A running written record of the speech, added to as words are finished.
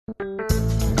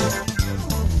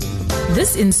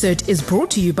This insert is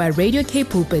brought to you by Radio K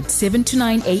Pulpit 7 to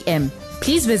 9 a.m.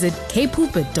 Please visit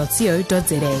kpulpit.co.za.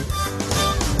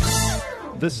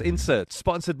 This insert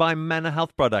sponsored by Manor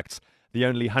Health Products, the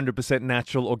only 100%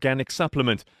 natural organic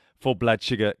supplement for blood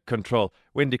sugar control.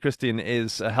 Wendy Christien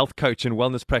is a health coach and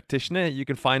wellness practitioner. You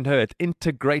can find her at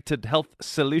Integrated Health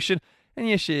Solution. And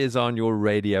yes, she is on your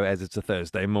radio as it's a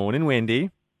Thursday morning. Wendy.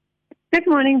 Good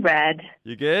morning, Brad.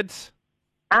 You good?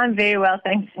 I'm very well,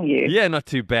 thanks, and you? Yeah, not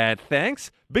too bad,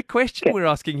 thanks. Big question we're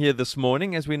asking here this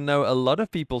morning, as we know a lot of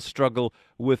people struggle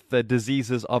with the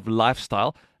diseases of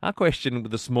lifestyle. Our question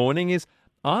this morning is,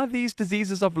 are these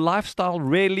diseases of lifestyle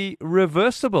really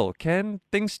reversible? Can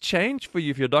things change for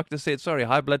you if your doctor said, sorry,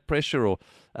 high blood pressure or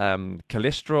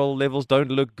cholesterol levels don't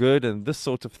look good and this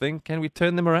sort of thing? Can we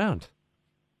turn them around?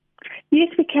 Yes,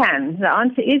 we can. The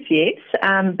answer is yes,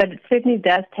 but it certainly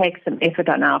does take some effort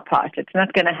on our part. It's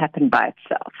not going to happen by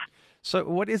itself. So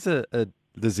what is a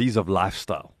disease of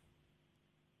lifestyle?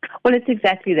 Well, it's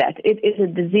exactly that. It is a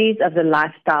disease of the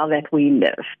lifestyle that we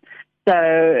live.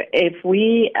 So if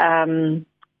we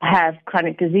have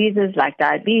chronic diseases like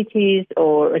diabetes,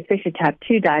 or especially type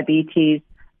 2 diabetes,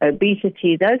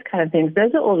 obesity, those kind of things,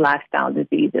 those are all lifestyle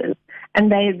diseases. And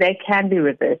they can be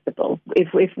reversible.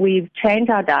 If we change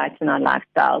our diets and our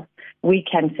lifestyles, we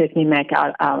can certainly make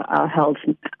our health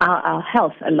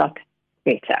a lot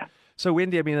better. So,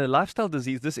 Wendy, I mean, a lifestyle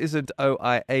disease, this isn't,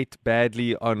 I ate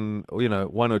badly on,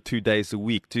 1 or 2 days a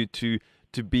week.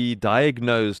 To be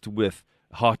diagnosed with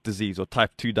heart disease or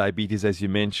type 2 diabetes, as you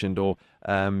mentioned, or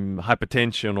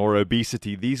hypertension or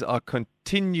obesity, these are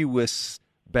continuous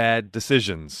bad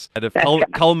decisions that have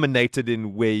culminated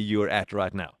in where you're at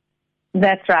right now.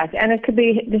 That's right. And it could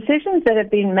be decisions that have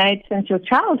been made since your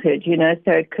childhood,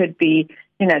 so it could be,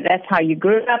 that's how you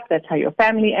grew up, that's how your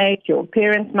family ate, your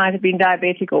parents might have been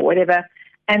diabetic or whatever,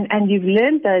 and you've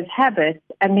learned those habits,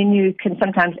 and then you can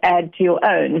sometimes add to your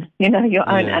own, your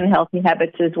own unhealthy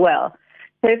habits as well.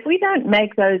 So if we don't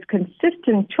make those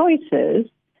consistent choices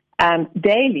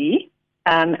daily,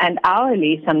 and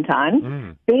hourly sometimes,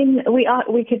 then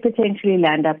we could potentially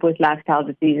land up with lifestyle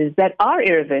diseases that are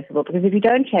irreversible, because if you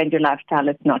don't change your lifestyle,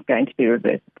 it's not going to be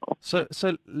reversible. So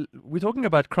we're talking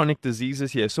about chronic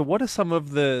diseases here. So what are some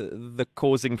of the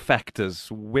causing factors?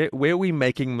 Where are we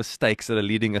making mistakes that are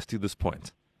leading us to this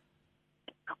point?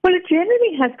 Well, it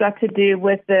generally has got to do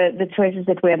with the choices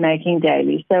that we're making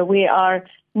daily. So we are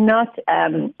not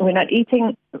we're not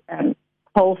eating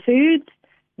whole foods.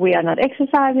 We are not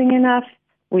exercising enough.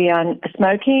 We are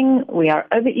smoking. We are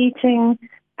overeating.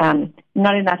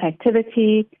 Not enough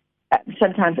activity.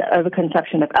 Sometimes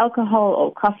overconsumption of alcohol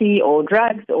or coffee or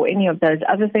drugs or any of those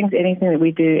other things. Anything that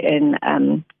we do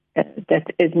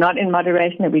that is not in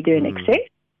moderation, that we do in excess.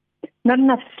 Not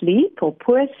enough sleep or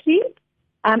poor sleep.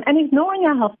 And ignoring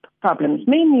our health problems.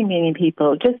 Many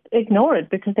people just ignore it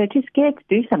because they're too scared to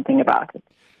do something about it.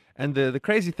 And the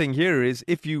crazy thing here is,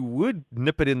 if you would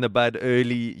nip it in the bud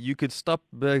early, you could stop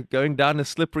going down a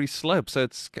slippery slope. So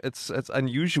it's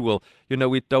unusual.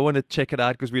 We don't want to check it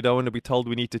out because we don't want to be told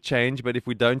we need to change. But if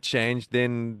we don't change,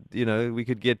 then, we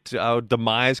could get our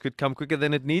demise could come quicker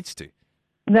than it needs to.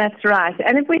 That's right.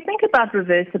 And if we think about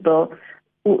reversible,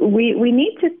 we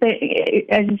need to think,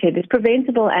 as you said, it's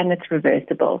preventable and it's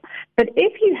reversible. But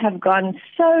if you have gone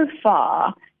so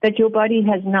far that your body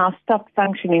has now stopped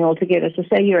functioning altogether, so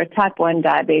say you're a type 1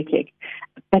 diabetic,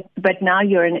 but now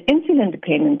you're an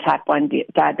insulin-dependent type 1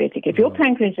 diabetic, if your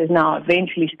pancreas has now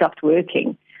eventually stopped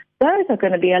working, those are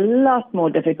going to be a lot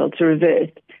more difficult to reverse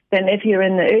than if you're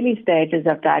in the early stages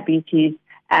of diabetes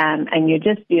and you're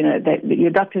just,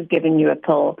 your doctor's given you a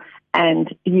pill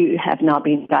and you have now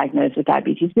been diagnosed with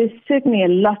diabetes. There's certainly a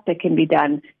lot that can be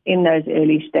done in those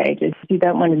early stages. You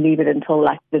don't want to leave it until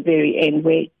the very end,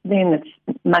 where then it's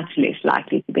much less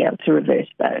likely to be able to reverse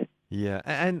those. Yeah,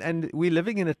 and we're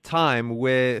living in a time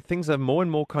where things are more and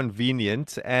more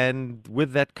convenient, and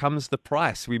with that comes the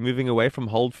price. We're moving away from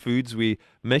whole foods. We're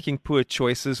making poor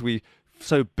choices. We're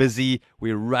so busy.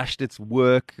 We're rushed. It's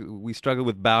work. We struggle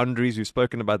with boundaries. We've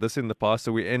spoken about this in the past.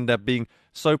 So we end up being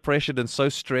so pressured and so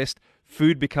stressed.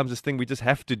 Food becomes this thing we just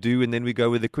have to do, and then we go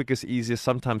with the quickest, easiest,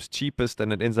 sometimes cheapest,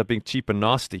 and it ends up being cheap and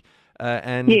nasty.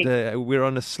 We're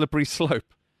on a slippery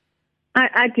slope.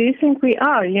 I do think we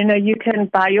are. You can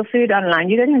buy your food online.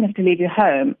 You don't even have to leave your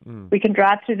home. We can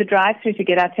drive through the drive-thru to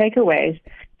get our takeaways.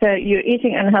 So you're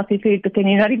eating unhealthy food, but then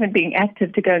you're not even being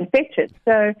active to go and fetch it.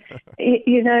 So,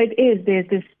 it is. There's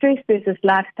this stress, there's this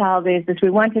lifestyle, there's this, we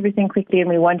want everything quickly and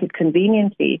we want it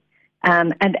conveniently.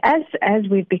 And as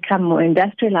we've become more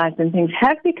industrialized and things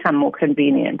have become more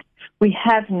convenient, we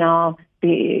have now,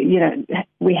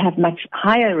 we have much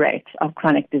higher rates of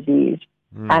chronic disease.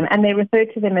 And they refer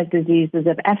to them as diseases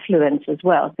of affluence as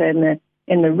well. So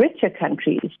in the richer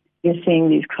countries, you're seeing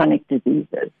these chronic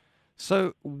diseases.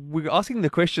 So we're asking the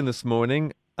question this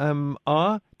morning,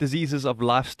 are diseases of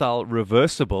lifestyle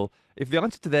reversible? If the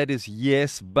answer to that is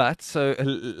yes, but, so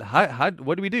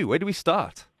what do we do? Where do we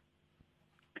start?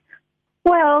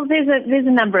 Well, there's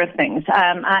a number of things.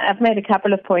 I've made a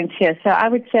couple of points here. So I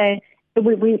would say that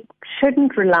we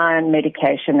shouldn't rely on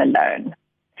medication alone.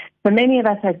 So many of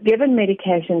us are given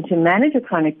medication to manage a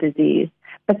chronic disease,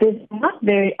 but there's not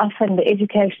very often the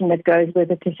education that goes with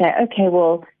it to say, okay,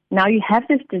 well, now you have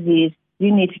this disease,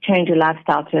 you need to change your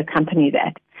lifestyle to accompany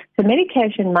that. So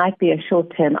medication might be a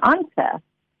short-term answer,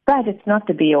 but it's not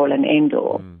the be-all and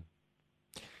end-all.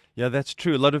 Yeah, that's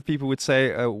true. A lot of people would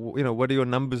say, what do your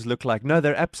numbers look like? No,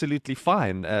 they're absolutely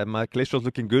fine. My cholesterol's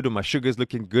looking good or my sugar's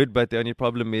looking good, but the only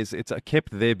problem is it's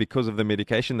kept there because of the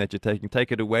medication that you're taking.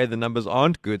 Take it away, the numbers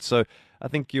aren't good. So I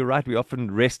think you're right. We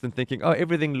often rest and thinking, oh,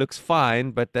 everything looks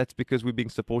fine, but that's because we're being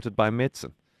supported by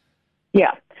medicine.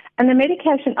 Yeah, and the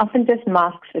medication often just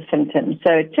masks the symptoms.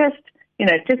 So it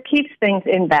just keeps things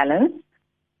in balance.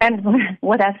 And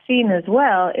what I've seen as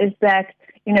well is that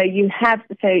you have,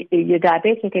 say, you're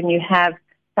diabetic and you have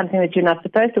something that you're not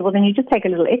supposed to, well, then you just take a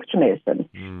little extra medicine.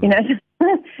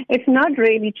 It's not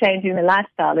really changing the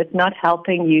lifestyle. It's not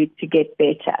helping you to get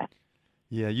better.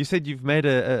 Yeah, you said you've made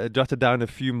jotted down a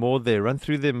few more there. Run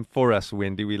through them for us,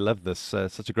 Wendy. We love this.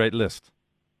 Such a great list.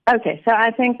 Okay, so I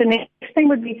think the next thing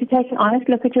would be to take an honest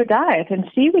look at your diet and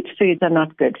see which foods are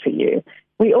not good for you.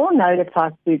 We all know that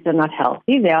fast foods are not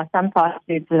healthy. There are some fast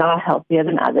foods that are healthier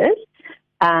than others.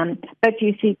 But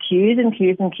you see queues and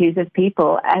queues and queues of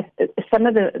people at some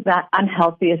of the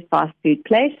unhealthiest fast food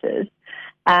places,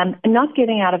 not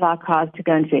getting out of our cars to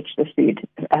go and fetch the food,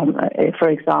 for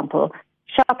example.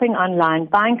 Shopping online,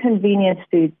 buying convenience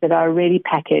foods that are already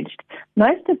packaged.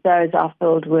 Most of those are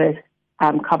filled with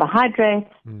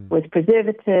carbohydrates, with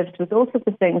preservatives, with all sorts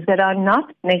of things that are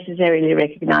not necessarily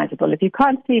recognizable. If you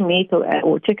can't see meat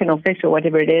or chicken or fish or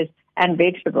whatever it is and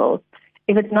vegetables,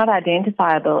 if it's not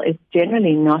identifiable, it's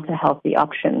generally not a healthy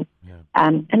option. Yeah.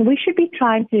 And we should be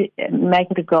trying to make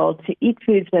it a goal to eat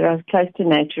foods that are as close to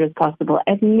nature as possible,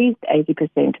 at least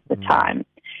 80% of the time.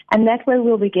 And that way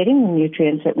we'll be getting the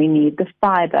nutrients that we need, the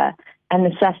fiber and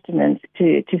the sustenance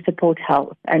to support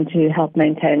health and to help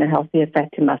maintain a healthier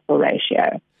fat-to-muscle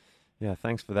ratio. Yeah,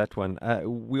 thanks for that one.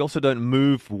 We also don't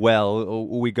move well,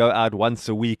 or we go out once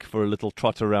a week for a little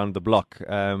trot around the block.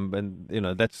 And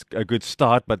that's a good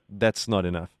start, but that's not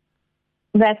enough.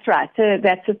 That's right. So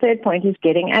that's the third point, is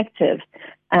getting active.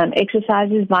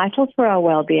 Exercise is vital for our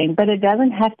well-being, but it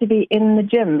doesn't have to be in the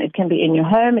gym. It can be in your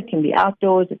home. It can be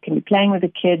outdoors. It can be playing with the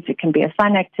kids. It can be a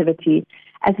fun activity.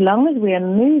 As long as we are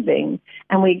moving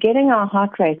and we're getting our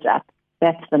heart rates up,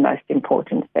 that's the most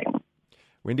important thing.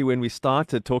 Wendy, when we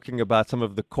started talking about some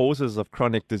of the causes of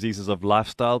chronic diseases of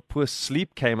lifestyle, poor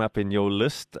sleep came up in your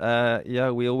list.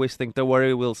 We always think, don't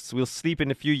worry, we'll sleep in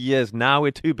a few years. Now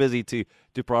we're too busy to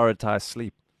prioritize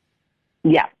sleep.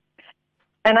 Yeah.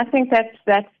 And I think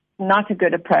that's not a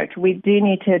good approach. We do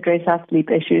need to address our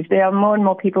sleep issues. There are more and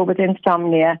more people with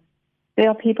insomnia. There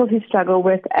are people who struggle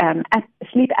with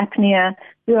sleep apnea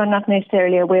who are not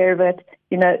necessarily aware of it.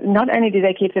 Not only do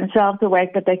they keep themselves awake,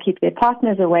 but they keep their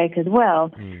partners awake as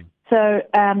well. So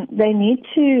they need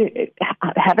to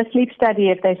have a sleep study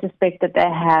if they suspect that they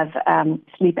have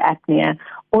sleep apnea,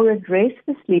 or address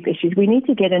the sleep issues. We need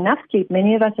to get enough sleep.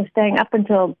 Many of us are staying up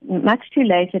until much too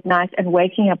late at night and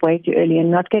waking up way too early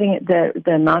and not getting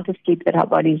the amount of sleep that our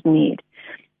bodies need.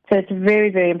 So it's very,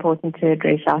 very important to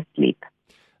address our sleep.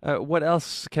 What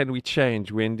else can we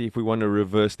change, Wendy, if we want to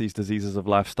reverse these diseases of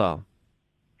lifestyle?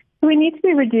 We need to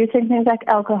be reducing things like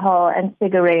alcohol and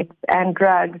cigarettes and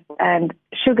drugs and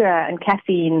sugar and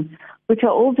caffeine, which are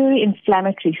all very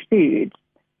inflammatory foods.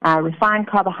 Refined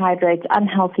carbohydrates,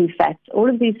 unhealthy fats, all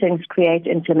of these things create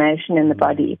inflammation in the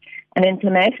body, and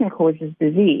inflammation causes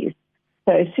disease.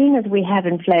 So as soon as we have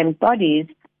inflamed bodies,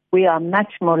 we are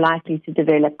much more likely to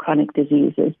develop chronic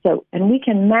diseases. And we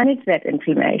can manage that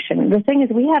inflammation. The thing is,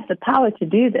 we have the power to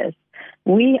do this.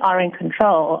 We are in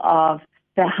control of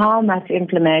how much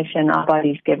inflammation our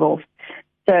bodies give off.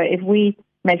 So if we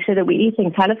make sure that we're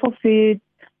eating colorful foods,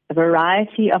 a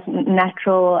variety of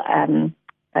natural,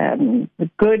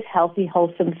 good, healthy,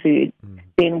 wholesome foods,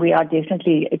 then we are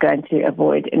definitely going to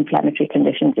avoid inflammatory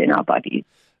conditions in our bodies.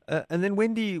 And then,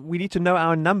 Wendy, we need to know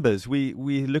our numbers. We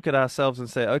look at ourselves and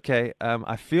say, okay,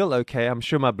 I feel okay. I'm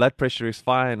sure my blood pressure is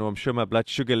fine, or I'm sure my blood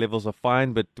sugar levels are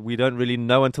fine, but we don't really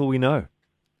know until we know.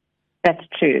 That's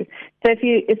true. So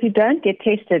if you don't get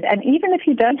tested, and even if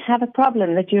you don't have a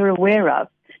problem that you're aware of,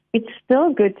 it's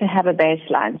still good to have a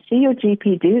baseline. See your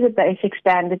GP, do the basic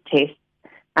standard tests.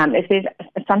 If there's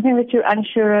something that you're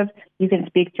unsure of, you can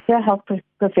speak to a health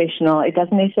professional. It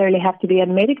doesn't necessarily have to be a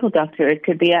medical doctor. It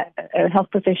could be a health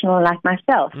professional like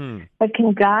myself that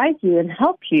can guide you and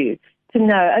help you to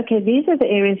know, okay, these are the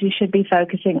areas you should be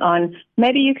focusing on.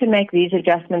 Maybe you can make these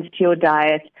adjustments to your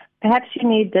diet. Perhaps you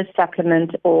need this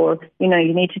supplement, or, you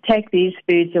need to take these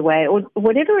foods away, or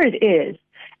whatever it is.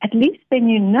 At least then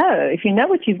if you know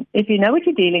what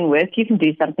you're dealing with, you can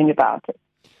do something about it.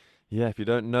 Yeah, if you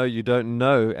don't know, you don't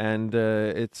know, and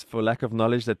it's for lack of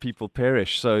knowledge that people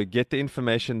perish. So get the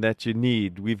information that you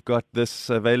need. We've got this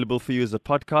available for you as a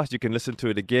podcast. You can listen to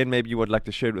it again. Maybe you would like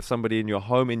to share it with somebody in your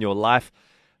home, in your life.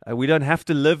 We don't have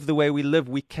to live the way we live.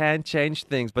 We can change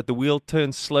things, but the wheel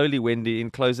turns slowly, Wendy.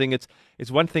 In closing, it's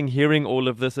one thing hearing all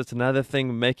of this. It's another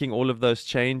thing making all of those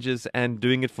changes and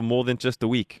doing it for more than just a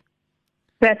week.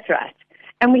 That's right.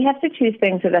 And we have to choose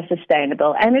things that are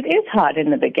sustainable. And it is hard in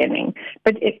the beginning,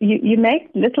 but you make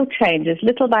little changes,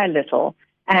 little by little.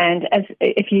 And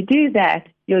if you do that,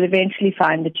 you'll eventually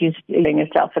find that you're steering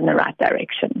yourself in the right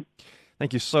direction.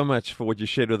 Thank you so much for what you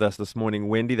shared with us this morning,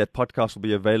 Wendy. That podcast will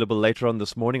be available later on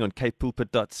this morning on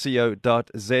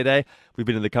capepulpit.co.za. We've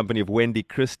been in the company of Wendy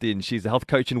Christien. She's a health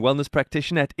coach and wellness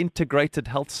practitioner at Integrated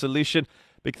Health Solution.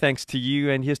 Big thanks to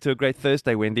you, and here's to a great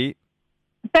Thursday, Wendy.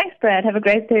 Thanks, Brad. Have a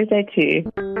great Thursday too.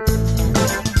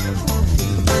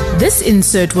 This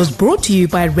insert was brought to you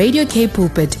by Radio K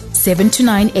Pulpit, 7 to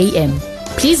 9 a.m.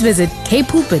 Please visit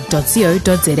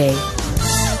kpulpit.co.za.